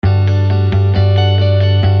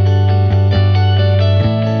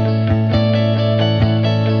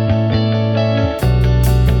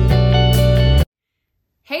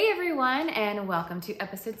and welcome to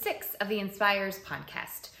episode 6 of the Inspires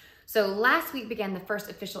podcast. So last week began the first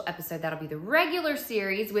official episode that'll be the regular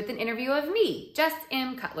series with an interview of me, Jess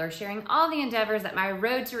M. Cutler, sharing all the endeavors that my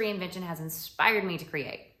road to reinvention has inspired me to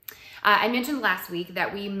create. I mentioned last week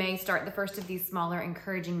that we may start the first of these smaller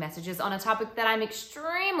encouraging messages on a topic that I'm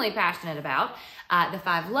extremely passionate about, the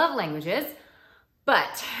 5 love languages.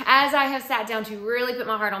 But as I have sat down to really put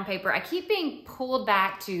my heart on paper, I keep being pulled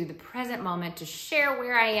back to the present moment to share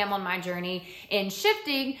where I am on my journey in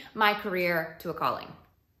shifting my career to a calling.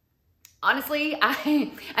 Honestly,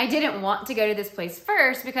 I didn't want to go to this place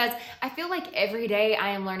first because I feel like every day I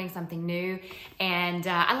am learning something new, and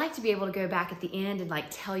I like to be able to go back at the end and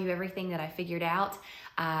tell you everything that I figured out.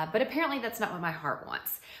 But apparently that's not what my heart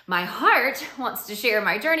wants. My heart wants to share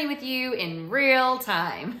my journey with you in real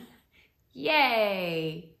time.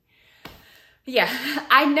 Yay! Yeah,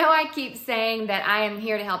 I know I keep saying that I am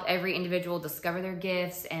here to help every individual discover their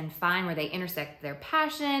gifts and find where they intersect their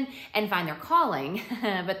passion and find their calling.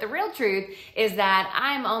 But the real truth is that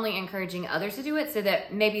I'm only encouraging others to do it so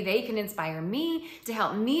that maybe they can inspire me to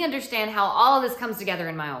help me understand how all of this comes together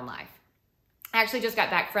in my own life. I actually just got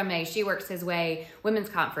back from a She Works His Way women's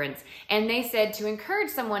conference, and they said to encourage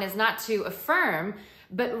someone is not to affirm,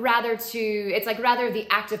 but rather rather the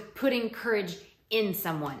act of putting courage in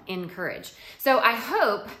someone, encourage. So I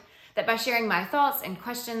hope that by sharing my thoughts and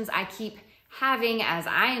questions I keep having as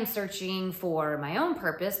I am searching for my own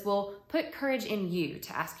purpose will put courage in you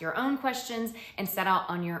to ask your own questions and set out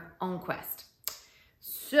on your own quest.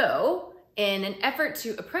 So in an effort to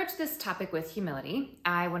approach this topic with humility,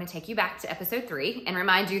 I want to take you back to episode 3 and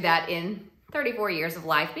remind you that in 34 years of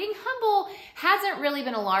life, being humble hasn't really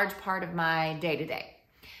been a large part of my day-to-day.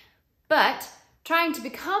 But trying to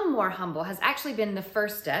become more humble has actually been the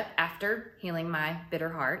first step after healing my bitter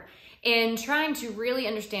heart in trying to really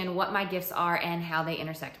understand what my gifts are and how they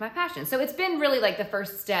intersect my passion. So it's been really the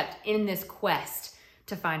first step in this quest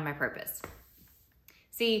to find my purpose.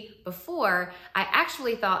 See, before, I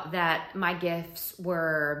actually thought that my gifts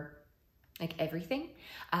were everything.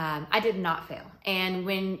 I did not fail. And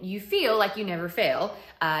when you feel like you never fail,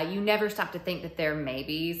 you never stop to think that there may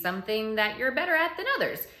be something that you're better at than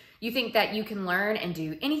others. You think that you can learn and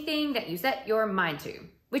do anything that you set your mind to,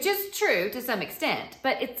 which is true to some extent,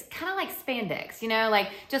 but it's kind of like spandex,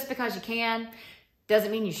 just because you can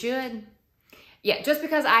doesn't mean you should. Yeah, just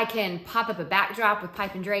because I can pop up a backdrop with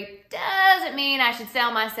pipe and drape doesn't mean I should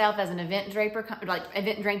sell myself as an event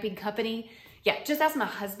draping company. Yeah, just ask my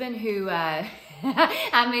husband who I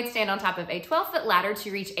made stand on top of a 12-foot ladder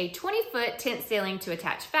to reach a 20-foot tent ceiling to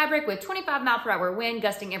attach fabric with 25-mile-per-hour wind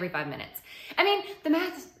gusting every 5 minutes. I mean, the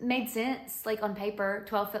math made sense, on paper,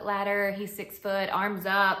 12-foot ladder, he's 6 foot, arms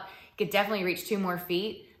up, could definitely reach 2 more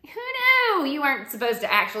feet. Who knew you weren't supposed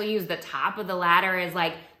to actually use the top of the ladder as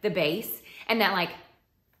the base, and that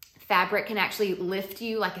fabric can actually lift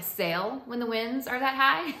you like a sail when the winds are that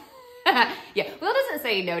high? Yeah, Will doesn't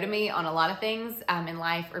say no to me on a lot of things in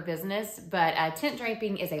life or business, but tent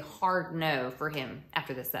draping is a hard no for him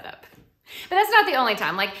after this setup. But that's not the only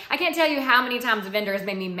time. I can't tell you how many times a vendor has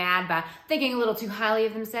made me mad by thinking a little too highly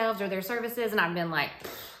of themselves or their services, and I've been well,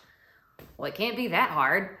 it can't be that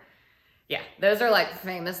hard. Yeah, those are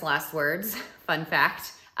famous last words. Fun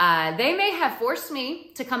fact. They may have forced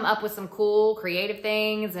me to come up with some cool, creative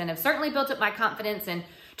things and have certainly built up my confidence in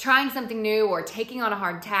trying something new or taking on a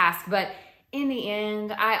hard task, but in the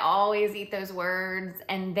end, I always eat those words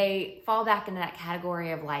and they fall back into that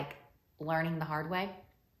category of learning the hard way.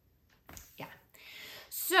 Yeah.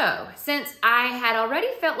 So since I had already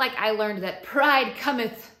felt like I learned that pride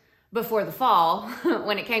cometh before the fall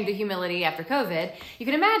when it came to humility after COVID, you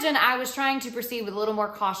can imagine I was trying to proceed with a little more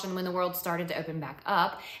caution when the world started to open back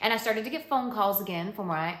up and I started to get phone calls again from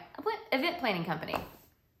my event planning company.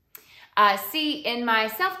 In my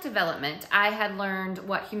self-development, I had learned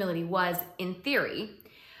what humility was in theory,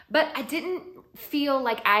 but I didn't feel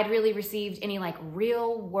like I'd really received any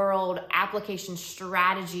real world application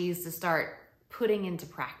strategies to start putting into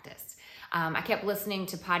practice. I kept listening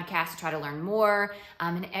to podcasts to try to learn more,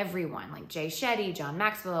 and everyone Jay Shetty, John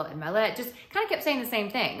Maxwell, and Mylett just kind of kept saying the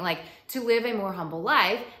same thing. To live a more humble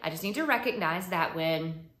life, I just need to recognize that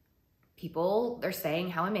when people are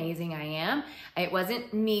saying how amazing I am, it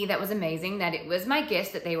wasn't me that was amazing, that it was my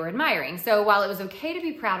gifts that they were admiring. So while it was okay to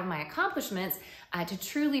be proud of my accomplishments, to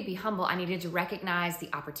truly be humble, I needed to recognize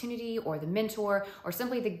the opportunity or the mentor or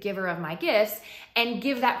simply the giver of my gifts and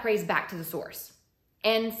give that praise back to the source.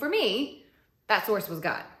 And for me, that source was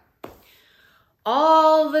God.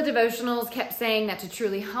 All the devotionals kept saying that to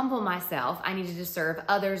truly humble myself, I needed to serve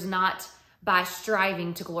others not by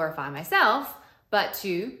striving to glorify myself, but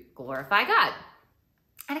to glorify God.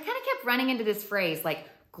 And I kind of kept running into this phrase, like,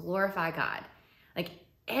 glorify God. Like,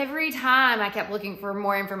 every time I kept looking for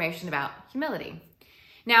more information about humility.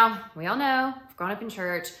 Now, we all know, I've grown up in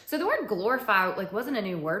church, so the word glorify like wasn't a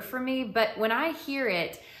new word for me, but when I hear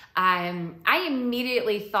it, I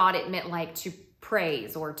immediately thought it meant like to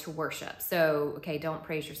praise or to worship. So, okay, don't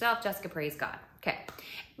praise yourself, Jessica, praise God. Okay.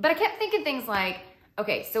 But I kept thinking things like,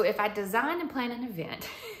 okay, so if I design and plan an event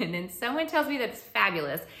and then someone tells me that it's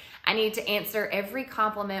fabulous, I need to answer every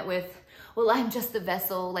compliment with, well, I'm just the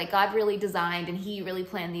vessel, like God really designed and he really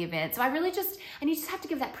planned the event. So I just have to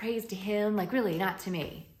give that praise to him, like really not to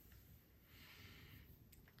me.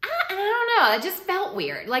 I don't know, it just felt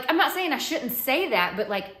weird. Like, I'm not saying I shouldn't say that, but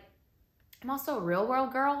like, I'm also a real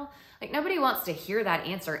world girl. Like nobody wants to hear that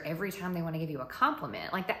answer every time they want to give you a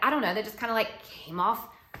compliment. Like that, I don't know, that just kind of like came off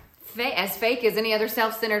as fake as any other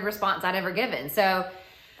self-centered response I'd ever given. So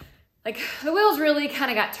like the wheels really kind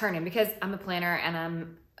of got turning because I'm a planner and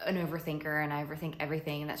I'm an overthinker and I overthink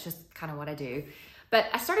everything and that's just kind of what I do. But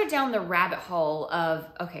I started down the rabbit hole of,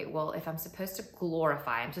 okay, well, if I'm supposed to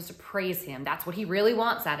glorify, I'm supposed to praise him, that's what he really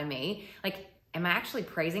wants out of me. Like, am I actually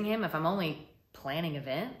praising him if I'm only planning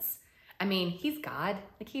events? I mean, he's God.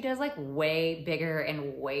 Like he does like way bigger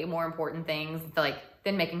and way more important things like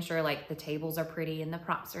than making sure like the tables are pretty and the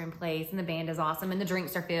props are in place and the band is awesome and the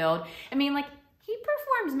drinks are filled. I mean, like he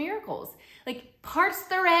performs miracles, like parts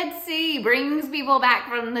the Red Sea, brings people back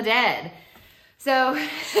from the dead. So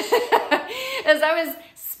as I was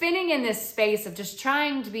spinning in this space of just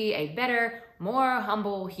trying to be a better, more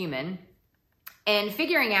humble human and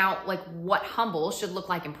figuring out like what humble should look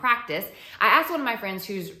like in practice, I asked one of my friends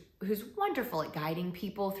who's wonderful at guiding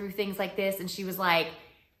people through things like this. And she was like,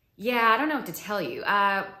 yeah, I don't know what to tell you.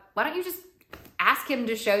 Why don't you just ask him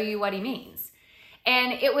to show you what he means?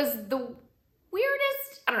 And it was the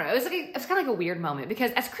weirdest, I don't know, it was kind of like a weird moment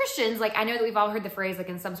because as Christians, like I know that we've all heard the phrase like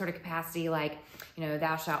in some sort of capacity, like, you know,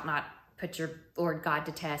 thou shalt not put your Lord God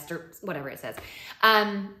to test or whatever it says,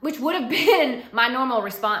 which would have been my normal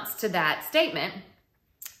response to that statement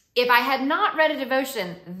if I had not read a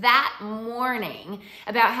devotion that morning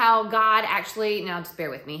about how God actually, now just bear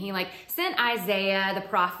with me, he like sent Isaiah the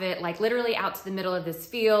prophet like literally out to the middle of this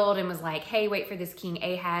field and was like, hey, wait for this King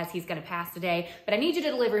Ahaz, he's gonna pass today, but I need you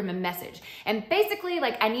to deliver him a message. And basically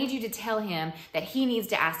like I need you to tell him that he needs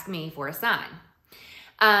to ask me for a sign.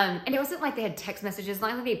 And it wasn't like they had text messages,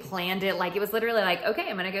 not like they planned it, like it was literally like, okay,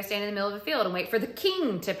 I'm gonna go stand in the middle of a field and wait for the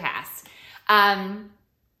king to pass.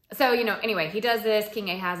 So, you know, anyway, he does this. King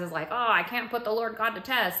Ahaz is like, oh, I can't put the Lord God to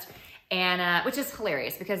test. And, which is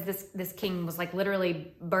hilarious because this king was like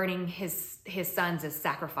literally burning his sons as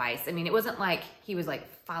sacrifice. I mean, it wasn't like he was like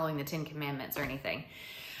following the 10 Commandments or anything.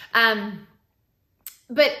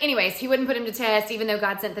 But anyways, he wouldn't put him to test, even though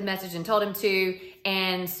God sent the message and told him to.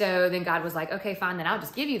 And so then God was like, okay, fine, then I'll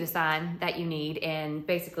just give you the sign that you need. And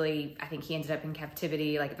basically, I think he ended up in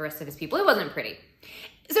captivity like the rest of his people. It wasn't pretty.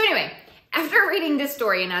 So anyway, after reading this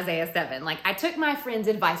story in Isaiah 7, like I took my friend's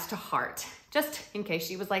advice to heart, just in case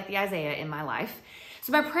she was like the Isaiah in my life.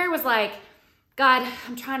 So my prayer was like, God,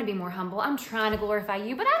 I'm trying to be more humble. I'm trying to glorify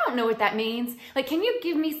you, but I don't know what that means. Like, can you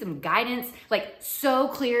give me some guidance, like so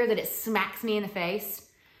clear that it smacks me in the face?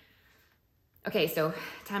 Okay, so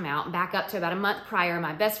time out. Back up to about a month prior,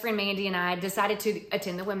 my best friend Mandy and I decided to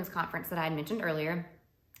attend the women's conference that I had mentioned earlier.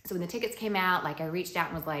 So when the tickets came out, like I reached out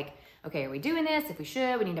and was like, okay, are we doing this? If we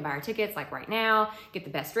should, we need to buy our tickets like right now, get the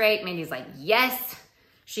best rate. Mandy's like, yes.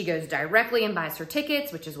 She goes directly and buys her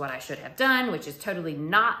tickets, which is what I should have done, which is totally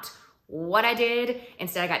not what I did.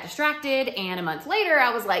 Instead, I got distracted. And a month later,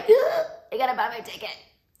 I was like, I gotta buy my ticket.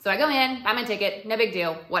 So I go in, buy my ticket, no big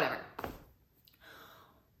deal, whatever.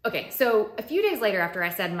 Okay, so a few days later after I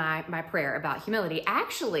said my prayer about humility,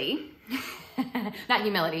 actually, not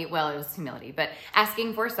humility, well, it was humility, but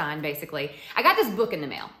asking for a sign, basically. I got this book in the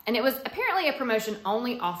mail, and it was apparently a promotion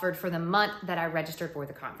only offered for the month that I registered for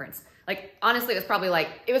the conference. Like, honestly, it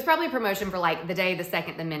was probably a promotion for like the day, the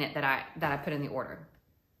second, the minute that I put in the order.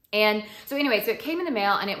 And so anyway, so it came in the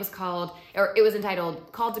mail, and it was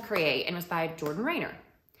entitled Called to Create, and it was by Jordan Raynor.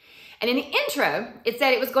 And in the intro, it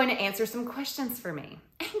said it was going to answer some questions for me.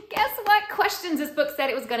 And guess what questions this book said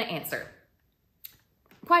it was going to answer?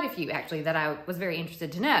 Quite a few, actually, that I was very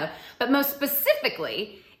interested to know. But most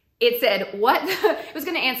specifically, it said it was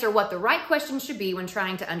going to answer what the right questions should be when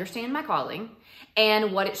trying to understand my calling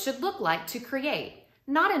and what it should look like to create.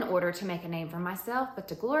 Not in order to make a name for myself, but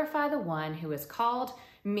to glorify the one who has called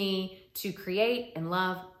me to create and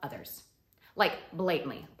love others. Like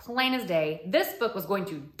blatantly, plain as day, this book was going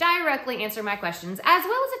to directly answer my questions as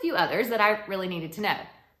well as a few others that I really needed to know.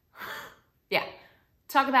 Yeah,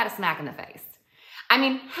 talk about a smack in the face. I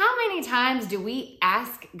mean, how many times do we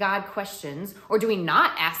ask God questions, or do we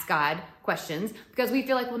not ask God questions because we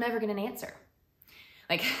feel like we'll never get an answer?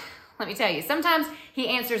 Like, let me tell you, sometimes he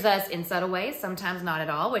answers us in subtle ways, sometimes not at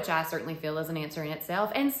all, which I certainly feel is an answer in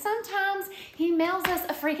itself. And sometimes he mails us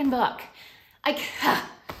a freaking book. Like,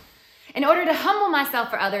 in order to humble myself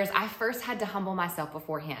for others, I first had to humble myself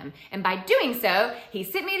before him. And by doing so, he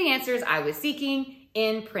sent me the answers I was seeking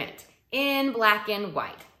in print, in black and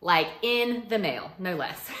white, like in the mail, no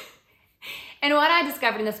less. And what I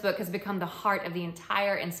discovered in this book has become the heart of the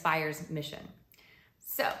entire Inspires mission.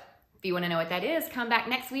 So, if you want to know what that is, come back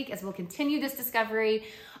next week as we'll continue this discovery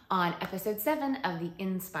on episode 7 of the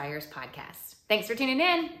Inspires podcast. Thanks for tuning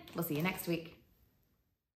in. We'll see you next week.